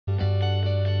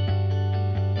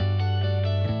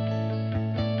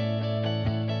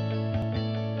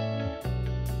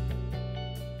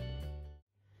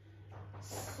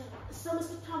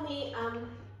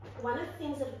one of the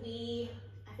things that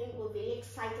I think we're very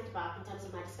excited about in terms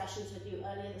of my discussions with you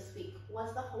earlier this week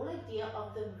was the whole idea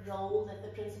of the role that the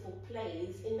principal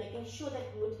plays in making sure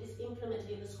that MOT is implemented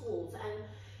in the schools. And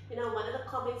you know, one of the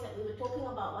comments that we were talking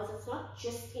about was it's not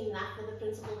just enough for the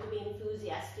principal to be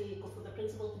enthusiastic or for the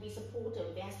principal to be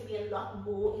supportive. There has to be a lot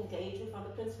more engagement from the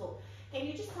principal. Can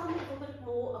you just tell me a little bit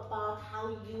more about how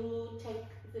you take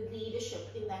the leadership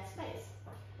in that space?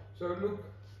 So look,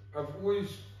 I've always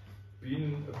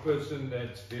been a person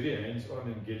that's very hands-on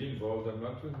and get involved. I'm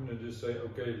not going to just say,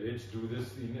 okay, let's do this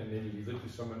thing and then leave it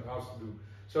to someone else to do.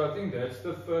 So I think that's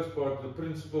the first part. The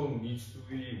principal needs to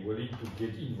be willing to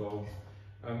get involved.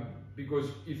 Because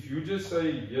if you just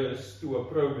say yes to a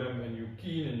program and you're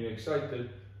keen and you're excited,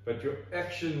 but your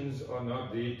actions are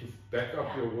not there to back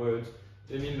up your words,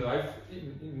 then in life,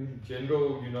 in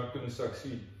general, you're not going to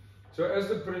succeed. So as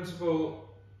the principal,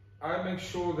 I make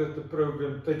sure that the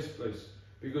program takes place.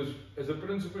 Because as a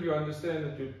principal, you understand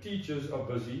that your teachers are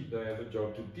busy, they have a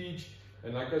job to teach.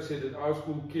 And like I said, at our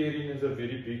school, caring is a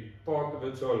very big part of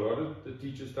it. So a lot of the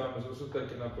teachers' time is also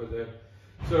taken up with that.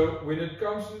 So when it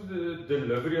comes to the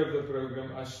delivery of the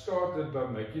program, I started by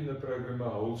making the program a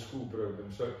whole school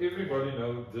program. So everybody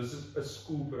knows this is a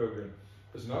school program.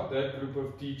 It's not that group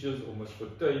of teachers or Ms.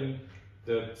 Fortuin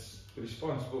that's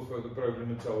responsible for the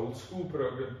program. It's a whole school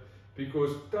program.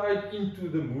 Because tied into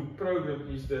the MOT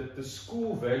program is that the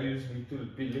school values need to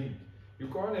be linked. You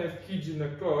can't have kids in a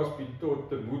class being taught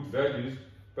the MOT values,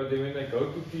 but then when they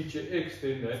go to teacher X,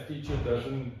 then that teacher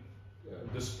doesn't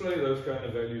display those kind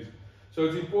of values. So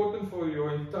it's important for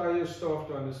your entire staff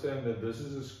to understand that this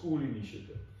is a school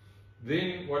initiative.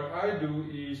 Then what I do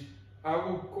is I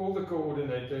will call the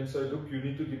coordinator and say, look, you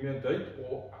need to give me a date,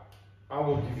 or I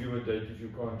will give you a date if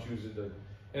you can't choose a date.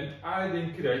 And I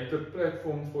then create the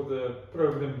platform for the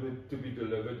program to be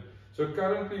delivered. So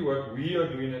currently what we are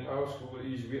doing at our school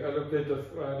is we allocate a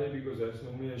Friday, because that's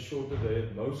normally a shorter day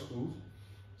at most schools.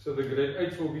 So the grade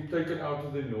 8s will be taken out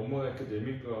of the normal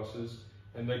academic classes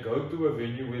and they go to a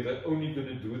venue where they're only going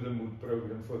to do the MOT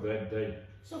program for that day.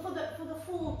 So for the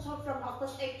full, so from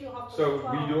 8:30 to 12:30? So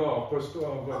we do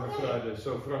 12:30 on a Friday.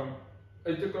 So from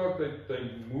 8 o'clock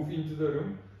they move into the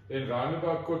room. Then round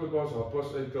about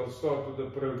 8:15, they'll start with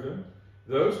the program.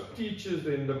 Those teachers,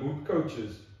 then the MOT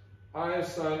coaches, I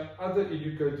assign other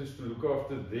educators to look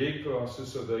after their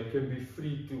classes so they can be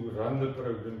free to run the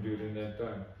program during that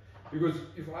time. Because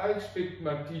if I expect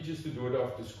my teachers to do it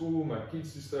after school, my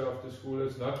kids to stay after school,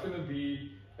 it's not going to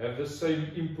have the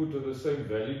same input or the same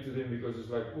value to them, because it's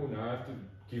like, oh, now I have to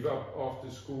give up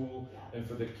after school, and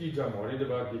for the kids I'm worried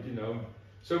about getting home.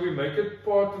 So we make it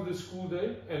part of the school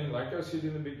day, and like I said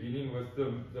in the beginning with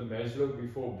the Maslow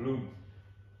before Bloom,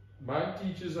 my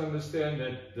teachers understand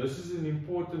that this is an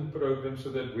important program so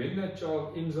that when that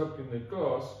child ends up in the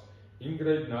class, in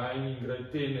grade 9, in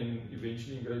grade 10, and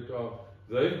eventually in grade 12,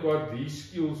 they've got these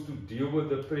skills to deal with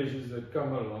the pressures that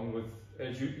come along with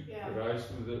as you rise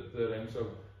through the ranks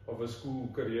of a school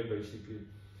career, basically.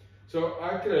 So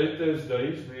I create those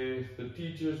days where the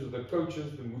teachers or the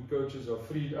coaches, the MOT coaches, are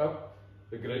freed up.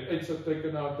 The grade 8s are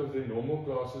taken out of their normal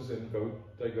classes and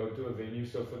they go to a venue.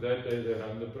 So for that day they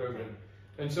run the program.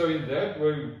 And so in that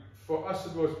way, for us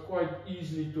it was quite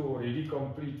easy to already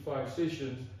complete 5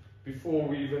 sessions before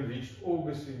we even reached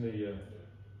August in the year.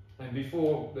 And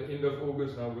before the end of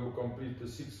August now we'll complete the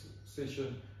 6th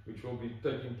session, which will be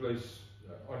taking place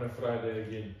on a Friday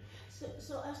again.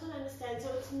 So I just want to understand, so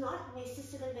it's not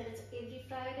necessarily that it's every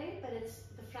Friday, but it's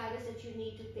the Fridays that you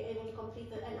need to be able to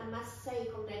complete it. And I must say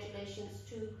congratulations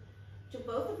to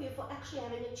both of you for actually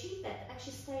having achieved that,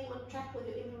 actually staying on track with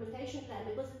your implementation plan,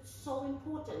 because it's so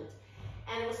important.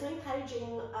 And it was so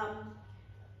encouraging.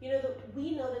 You know,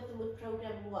 we know that the MOT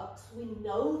program works. We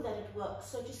know that it works.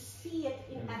 So to see it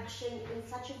in action in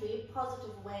such a very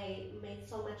positive way made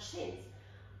so much sense.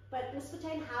 But Ms.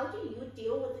 Fortuin, how do you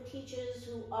deal with the teachers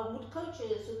who are MOT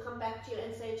coaches who come back to you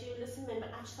and say to you, listen, man,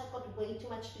 but I've got way too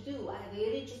much to do. I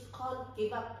really just can't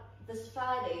give up this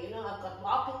Friday. You know, I've got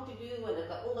marking to do and I've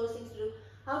got all those things to do.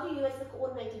 How do you as the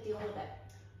coordinator deal with that?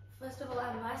 First of all,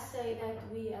 I must say that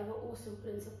we have an awesome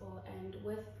principal, and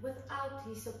without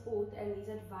his support and his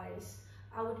advice,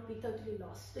 I would be totally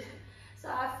lost. So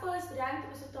I first ran to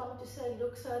Mr. Tommy to say,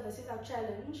 look sir, this is our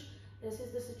challenge, this is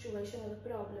the situation or the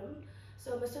problem.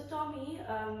 So Mr. Tommy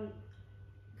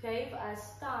gave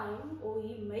us time, or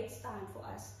he makes time for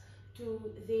us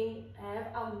to then have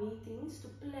our meetings to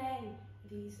plan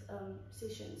these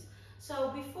sessions.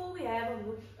 So before we have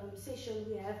a session,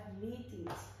 we have meetings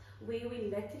where we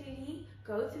literally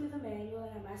go through the manual,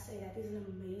 and I must say that is an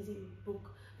amazing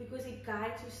book because it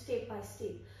guides you step by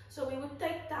step. So we would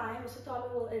take time, Mr. Tommy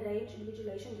will arrange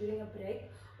invigilation during a break,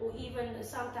 or even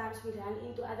sometimes we run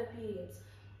into other periods.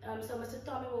 So Mr.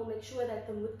 Tommy will make sure that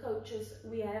the MOT coaches,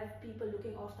 we have people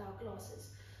looking after our classes.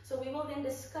 So we will then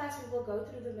discuss, we will go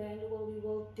through the manual, we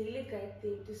will delegate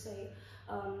them to say,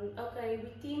 okay, we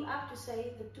team up to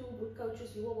say the 2 MOT coaches,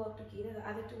 you will work together, the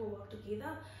other 2 will work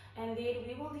together, and then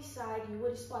we will decide you are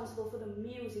responsible for the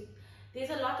music. There's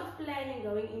a lot of planning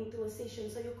going into a session,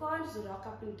 so you can't just rock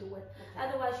up and do it. Okay.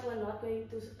 Otherwise, you are not going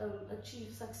to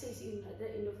achieve success at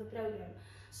the end of the program.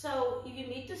 So you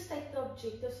need to state the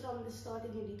objectives from the start,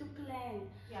 and you need to plan.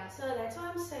 Yeah. So that's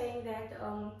why I'm saying that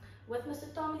with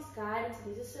Mr. Tommy's guidance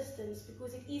and his assistance,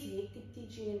 because it is hectic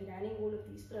teaching and running all of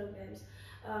these programs,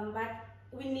 but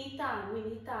we need time,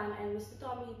 and Mr.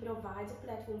 Tommy provides a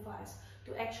platform for us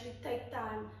to actually take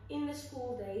time in the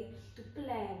school day to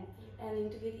plan and then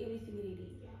to get everything ready.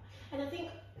 Yeah. And I think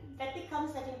that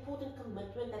becomes that important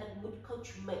commitment that a MOT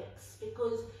coach makes,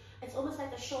 because it's almost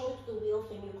like a shoulder to the wheel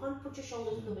thing. You can't put your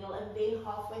shoulder to the wheel and then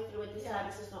halfway through it decide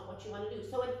this is not what you want to do.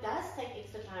 So it does take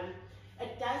extra time,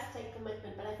 it does take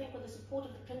commitment, but I think with the support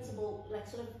of the principal, like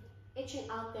sort of etching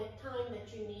out that time that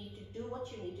you need to do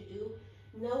what you need to do,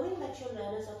 knowing that your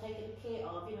learners are taken care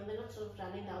of, you know, they're not sort of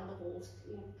running down the halls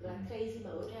in like crazy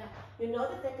mode. Yeah. You know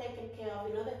that they're taken care of,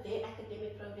 you know that their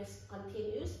academic progress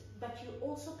continues, but you're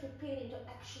also preparing to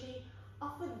actually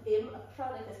offer them a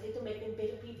product that's going to make them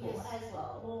better people as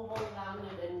well, more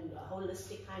whole-rounded and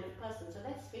holistic kind of person. So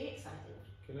that's very exciting.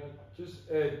 Can I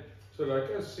just add? So like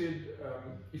I said,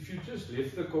 if you just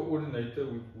left the coordinator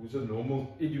who's a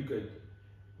normal educator,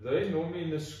 they normally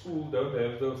in the school don't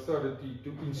have the authority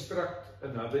to instruct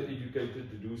another educator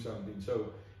to do something.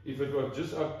 So if it was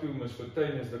just up to Ms.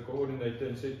 Fortuin as the coordinator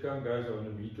and said, come guys, I want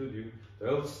to meet with you,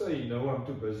 they'll say, no, I'm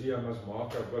too busy, I must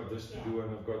mark, I've got this to do and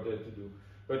I've got that to do.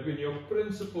 But when your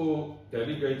principal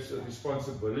delegates a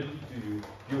responsibility to you,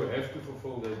 you have to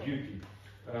fulfill that duty.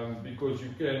 Because you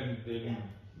can then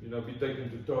be taken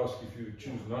to task if you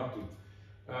choose not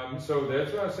to. So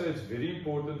that's why I say it's very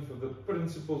important for the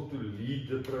principal to lead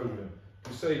the program.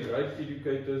 To say, right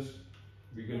educators,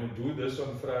 we're going to do this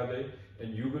on Friday,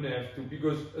 and you're going to have to,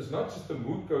 because it's not just the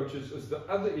MOT coaches, it's the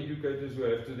other educators who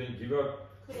have to then give up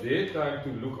their time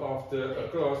to look after a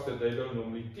class that they don't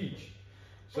normally teach.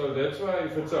 So that's why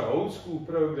if it's a whole school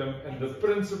program and the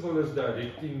principal is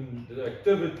directing the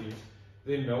activities,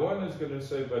 then no one is going to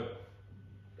say, but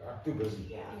I'm too busy.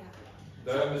 Yeah.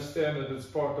 They understand that it's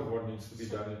part of what needs to be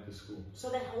done at the school. So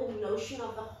that whole notion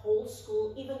of the whole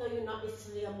school, even though you're not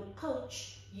necessarily a MOT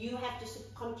coach, you have to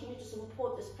continue to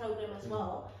support this program as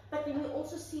well. But then you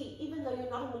also see, even though you're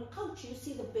not a MOT coach, you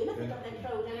see the benefit of that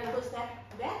program because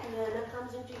that learner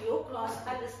comes into your class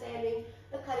understanding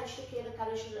the courage to care, the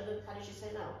courage to learn, the courage to say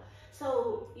no.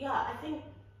 So yeah, I think,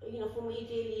 for me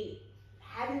daily,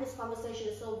 having this conversation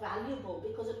is so valuable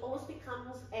because it almost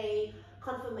becomes a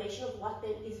confirmation of what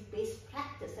then is best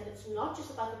practice, and it's not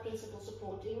just about the principal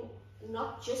supporting,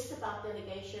 not just about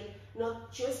delegation,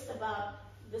 not just about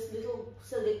this little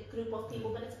select group of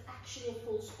people, but it's actually a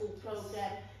full school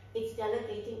program. It's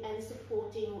delegating and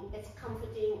supporting, it's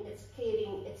comforting, it's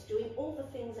caring, it's doing all the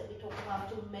things that we talk about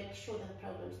to make sure that the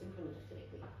program is implemented correctly.